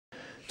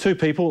Two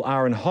people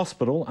are in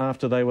hospital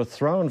after they were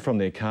thrown from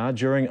their car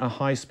during a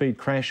high-speed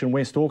crash in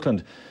West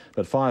Auckland.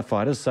 But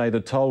firefighters say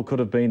the toll could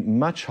have been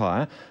much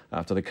higher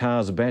after the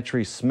car's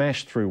battery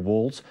smashed through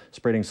walls,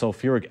 spreading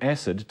sulphuric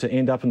acid to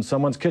end up in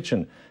someone's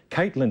kitchen.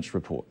 Kate Lynch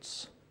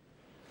reports.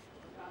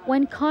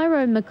 When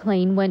Cairo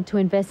McLean went to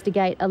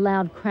investigate a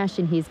loud crash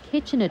in his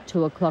kitchen at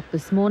 2 o'clock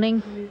this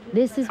morning,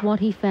 this is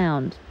what he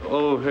found.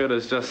 All I heard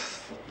is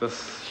just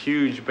this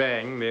huge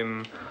bang,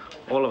 then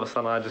all of a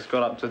sudden I just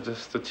got up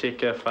to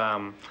check if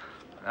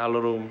our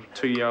little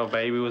 2-year-old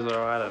baby was all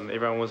right and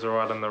everyone was all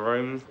right in the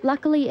room.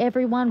 Luckily,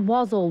 everyone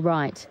was all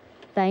right.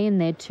 They and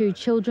their 2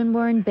 children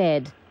were in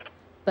bed.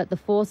 But the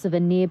force of a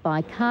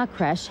nearby car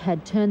crash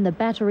had turned the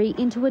battery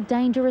into a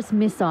dangerous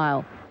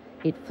missile.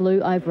 It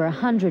flew over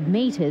 100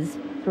 metres,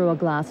 through a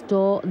glass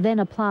door, then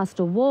a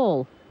plaster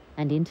wall,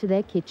 and into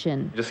their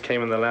kitchen. Just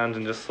came in the lounge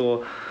and just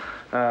saw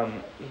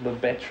the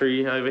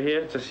battery over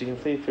here, just you can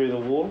see through the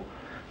wall.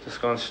 Just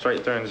gone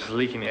straight through and just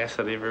leaking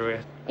acid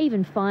everywhere.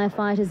 Even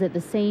firefighters at the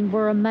scene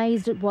were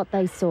amazed at what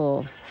they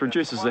saw. It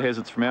reduces the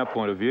hazards from our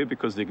point of view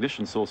because the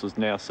ignition source is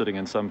now sitting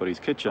in somebody's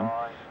kitchen.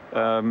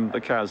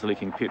 The car's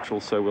leaking petrol,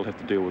 so we'll have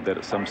to deal with that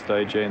at some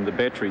stage, and the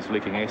battery's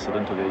leaking acid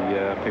into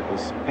the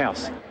people's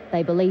house.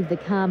 They believe the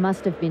car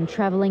must have been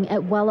travelling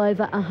at well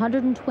over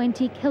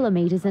 120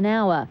 kilometres an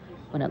hour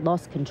when it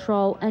lost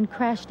control and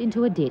crashed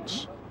into a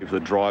ditch. If the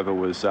driver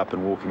was up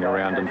and walking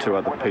around and 2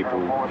 other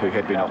people who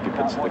had been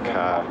occupants of the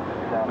car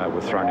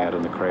were thrown out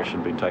in the crash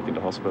and been taken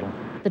to hospital.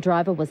 The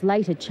driver was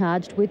later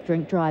charged with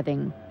drink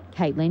driving.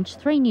 Kate Lynch,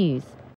 3 News.